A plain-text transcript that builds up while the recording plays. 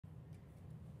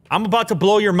I'm about to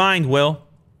blow your mind, Will.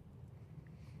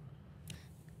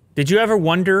 Did you ever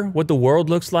wonder what the world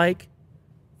looks like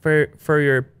for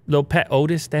your little pet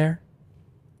Otis there?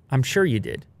 I'm sure you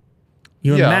did.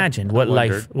 You imagined what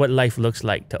life looks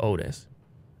like to Otis.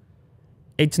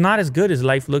 It's not as good as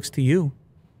life looks to you.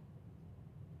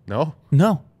 No?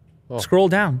 No. Oh. Scroll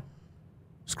down.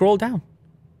 Scroll down.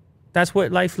 That's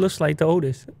what life looks like to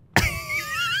Otis.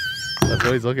 That's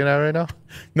what he's looking at right now?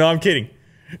 No, I'm kidding.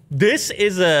 This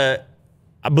is I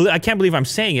can't believe I'm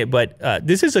saying it, but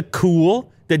this is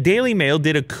the Daily Mail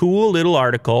did a cool little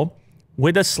article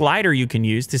with a slider you can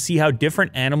use to see how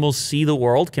different animals see the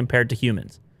world compared to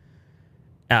humans.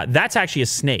 That's actually a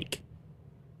snake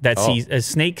that sees,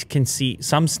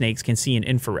 some snakes can see in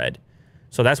infrared.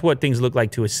 So that's what things look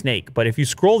like to a snake. But if you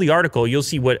scroll the article, you'll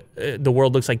see what the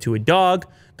world looks like to a dog,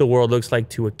 the world looks like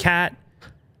to a cat,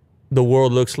 the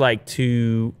world looks like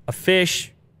to a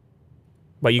fish.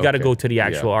 But you got to go to the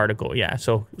actual article. Yeah,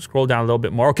 so scroll down a little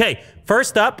bit more. Okay,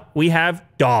 first up, we have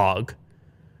dog.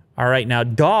 All right, now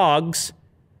dogs,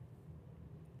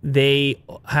 they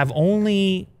have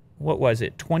only, what was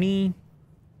it, 20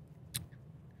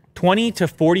 to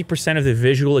 40% of the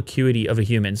visual acuity of a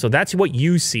human. So that's what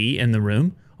you see in the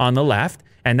room on the left,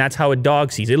 and that's how a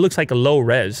dog sees. It looks like a low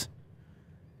res.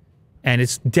 And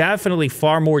it's definitely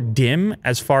far more dim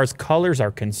as far as colors are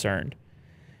concerned.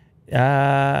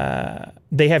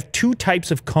 They have two types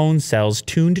of cone cells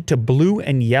tuned to blue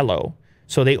and yellow.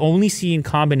 So they only see in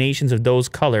combinations of those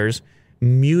colors,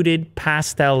 muted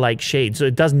pastel-like shades. So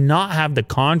it does not have the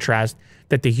contrast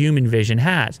that the human vision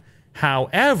has.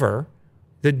 However,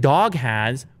 the dog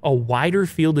has a wider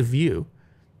field of view,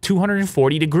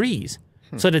 240 degrees.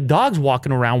 So the dog's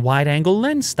walking around wide-angle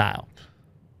lens style.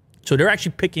 So they're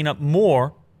actually picking up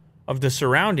more of the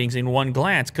surroundings in one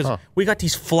glance because we got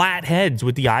these flat heads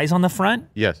with the eyes on the front.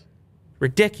 Yes.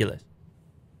 Ridiculous.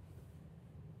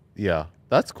 Yeah,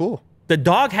 that's cool. The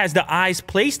dog has the eyes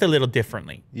placed a little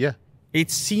differently. Yeah.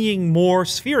 It's seeing more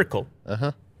spherical.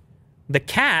 Uh-huh. The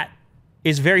cat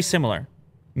is very similar.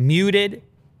 Muted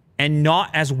and not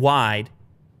as wide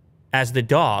as the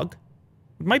dog.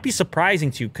 It might be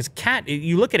surprising to you because cat,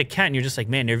 you look at a cat and you're just like,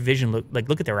 man, their vision,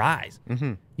 look at their eyes.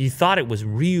 Mm-hmm. You thought it was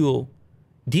real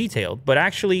detailed, but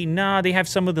actually, nah, they have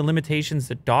some of the limitations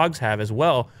that dogs have as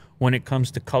well when it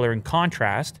comes to color and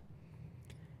contrast.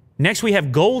 Next, we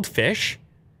have goldfish.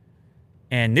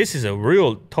 And this is a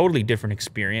real, totally different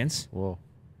experience. Whoa.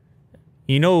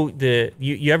 You know,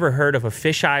 you ever heard of a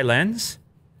fisheye lens?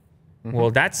 Mm-hmm.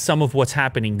 Well, that's some of what's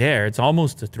happening there. It's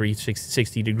almost a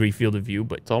 360-degree field of view,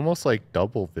 but it's almost like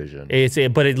double vision.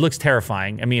 But it looks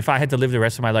terrifying. I mean, if I had to live the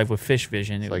rest of my life with fish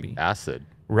vision, it would be acid.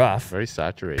 Rough. Very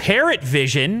saturated. Parrot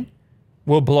vision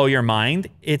will blow your mind.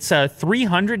 It's a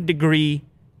 300-degree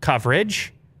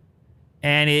coverage,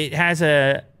 and it has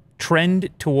a trend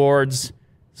towards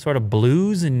sort of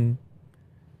blues and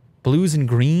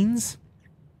greens.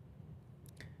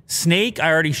 Snake,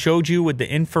 I already showed you with the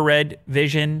infrared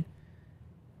vision.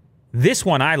 This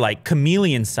one I like,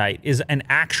 chameleon sight, is an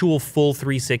actual full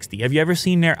 360. Have you ever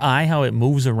seen their eye, how it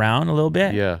moves around a little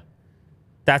bit? Yeah.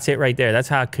 That's it right there. That's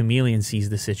how a chameleon sees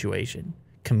the situation.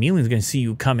 Chameleon's going to see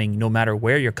you coming no matter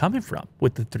where you're coming from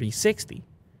with the 360.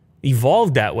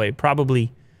 Evolved that way.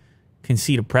 Probably can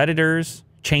see the predators,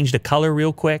 change the color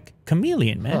real quick.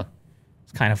 Chameleon, man. Huh.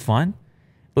 It's kind of fun.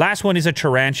 Last one is a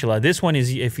tarantula. This one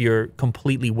is if you're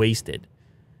completely wasted.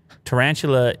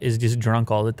 Tarantula is just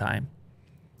drunk all the time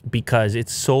because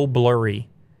it's so blurry.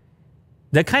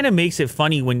 That kind of makes it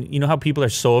funny when, you know how people are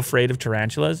so afraid of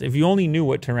tarantulas? If you only knew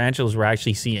what tarantulas were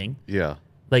actually seeing. Yeah.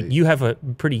 Like, you have a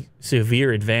pretty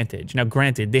severe advantage. Now,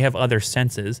 granted, they have other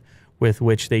senses with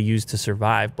which they use to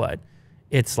survive, but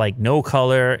it's like no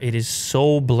color. It is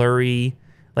so blurry.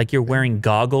 Like you're wearing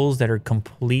goggles that are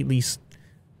completely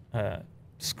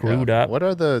screwed up. What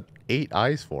are the 8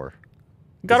 eyes for?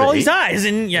 Got all these eyes,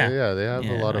 and yeah, they have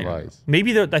a lot of eyes.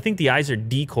 Maybe I think the eyes are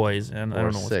decoys, and I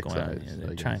don't know what's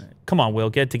going on. Come on, Will,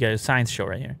 get together. Science show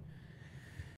right here.